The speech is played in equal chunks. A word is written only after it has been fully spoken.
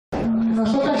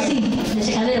de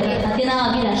Secadero, Tatiana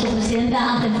Baquira, su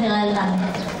presidenta, hace entrega del ramo.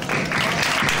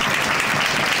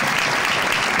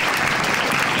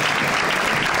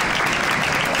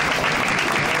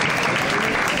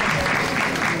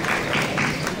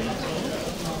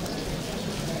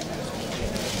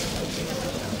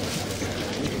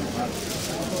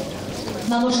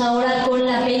 Vamos ahora con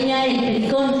la Peña El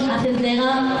Pericón. Hace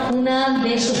entrega una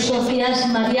de sus socias,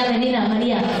 María Medina.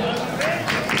 María.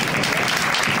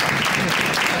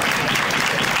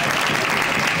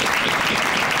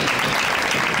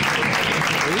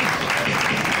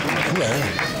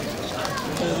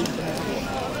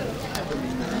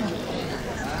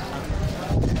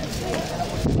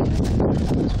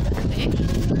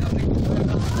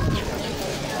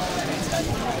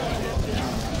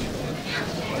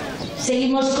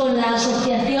 Seguimos con la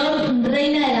asociación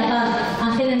Reina de la Paz.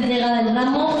 Hacen entrega del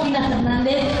ramo Gina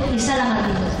Fernández y Sara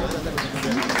Martín.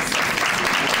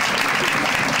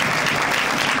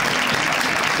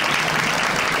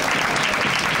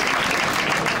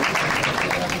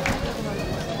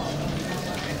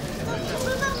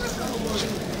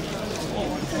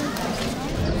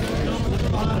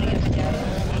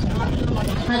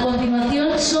 A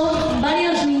continuación son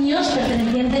varios niños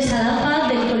pertenecientes a la APA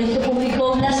del Colegio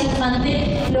Público Blas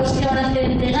Infante los que van a hacer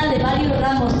entrega de varios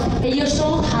ramos. Ellos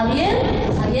son Javier,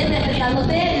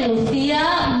 presentándote, Lucía,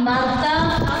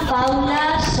 Marta,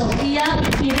 Paula, Sofía,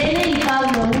 Irene y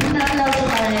Pablo. Un aplauso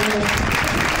para ellos.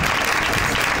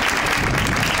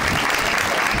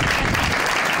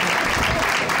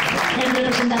 En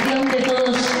representación de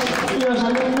todos los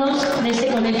alumnos de este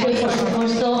colegio y por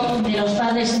supuesto de los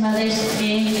padres y madres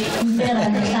que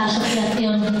integran esta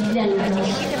asociación de alumnos.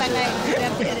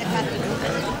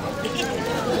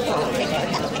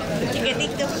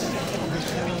 Chiquitito.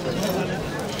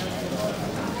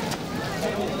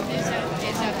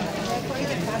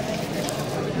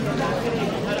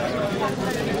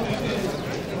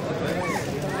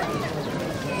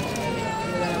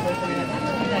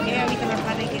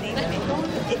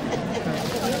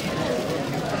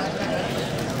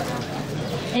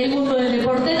 El mundo del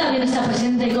deporte también está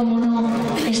presente, como no,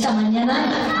 esta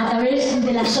mañana a través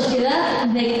de la Sociedad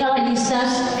de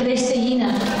Caballistas Crestellina.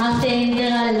 Hace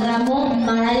entrega del ramo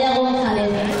Maraya González.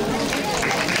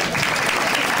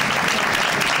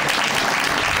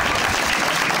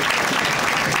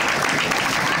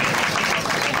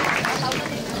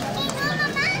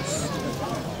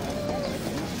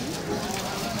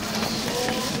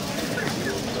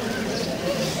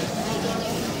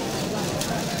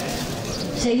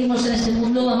 Seguimos en este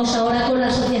mundo, vamos ahora con la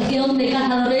Asociación de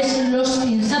Cazadores Los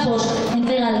Pinsapos.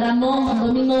 Entrega el ramo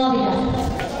Domingo Ávila.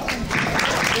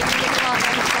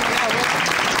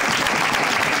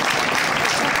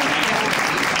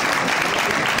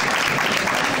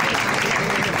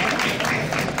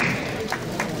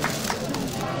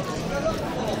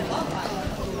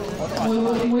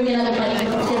 Muy bien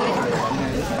acompañado, por cierto.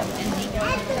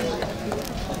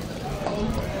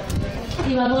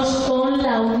 Y vamos con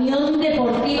la Unión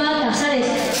Deportiva Casares.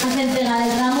 Hace entrega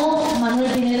del ramo Manuel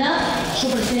Pineda, su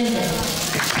presidente.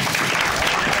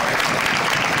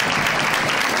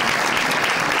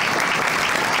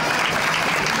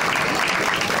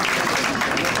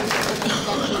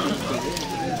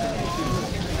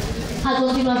 A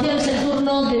continuación es el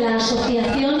turno de la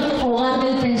Asociación Hogar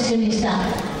del Pensionista.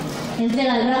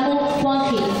 Entrega el ramo Juan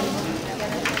Gil.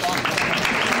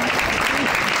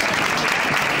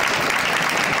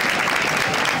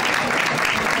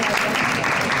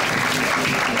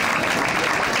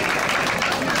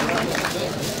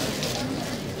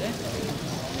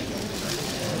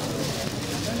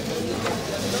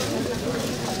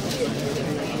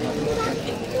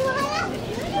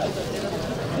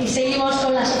 Y seguimos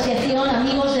con la Asociación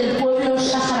Amigos del Pueblo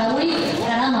Saharaui,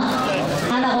 Carama.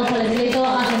 Ana González Leito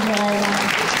hace entrega del ramo.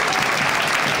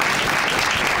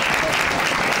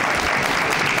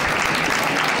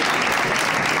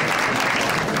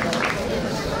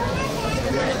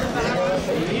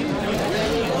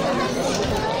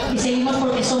 Y seguimos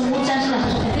porque son muchas las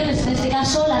asociaciones, en este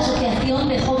caso la Asociación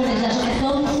de Jóvenes, la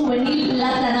Asociación Juvenil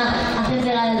La Plana, hace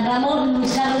entrega del ramo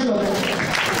Luis Carlos López.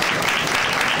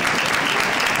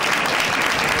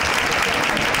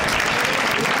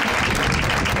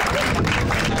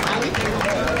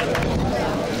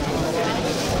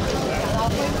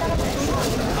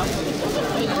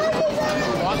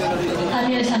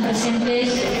 También están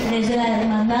presentes desde la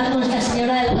Hermandad Nuestra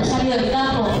Señora del Rosario del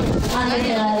Campo. Hace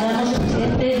entrega del ramo su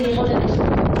presidente Diego Ledesma.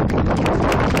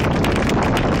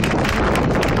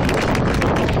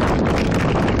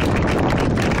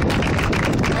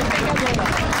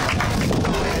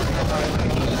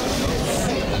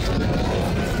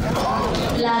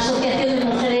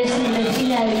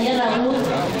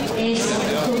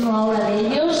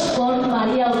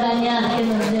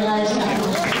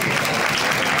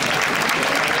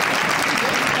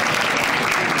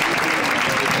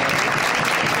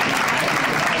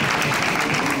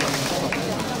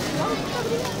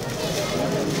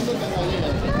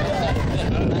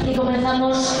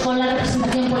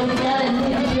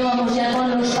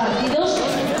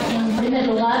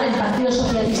 Partido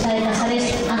Socialista de Casares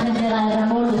hace entrega del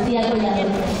ramo Lucía Collado.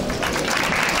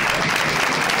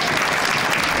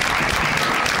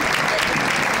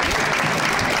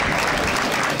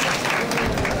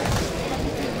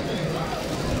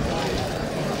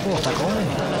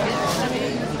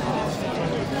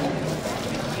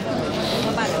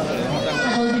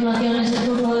 A continuación, este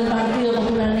turno del Partido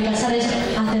Popular de Casares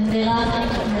hace entrega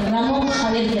del ramo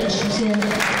Javier Quieros, presidente.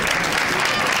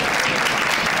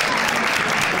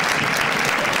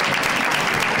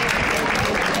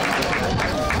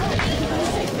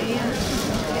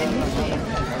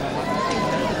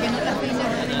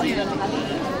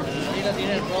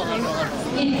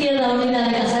 Izquierda Unida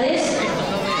de Casares.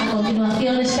 A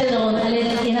continuación es Pedro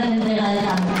González quien hace entrega del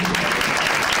ramo.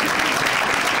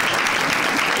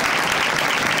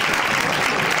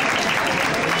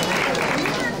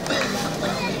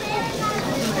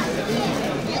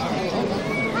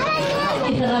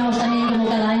 Y cerramos también, como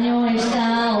cada año,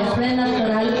 esta ofrenda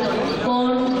floral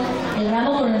con el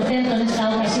ramo con el centro, en esta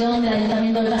ocasión del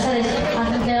Ayuntamiento de Casares.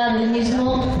 Hace entrega del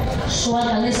mismo su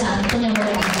alcaldesa, Antonio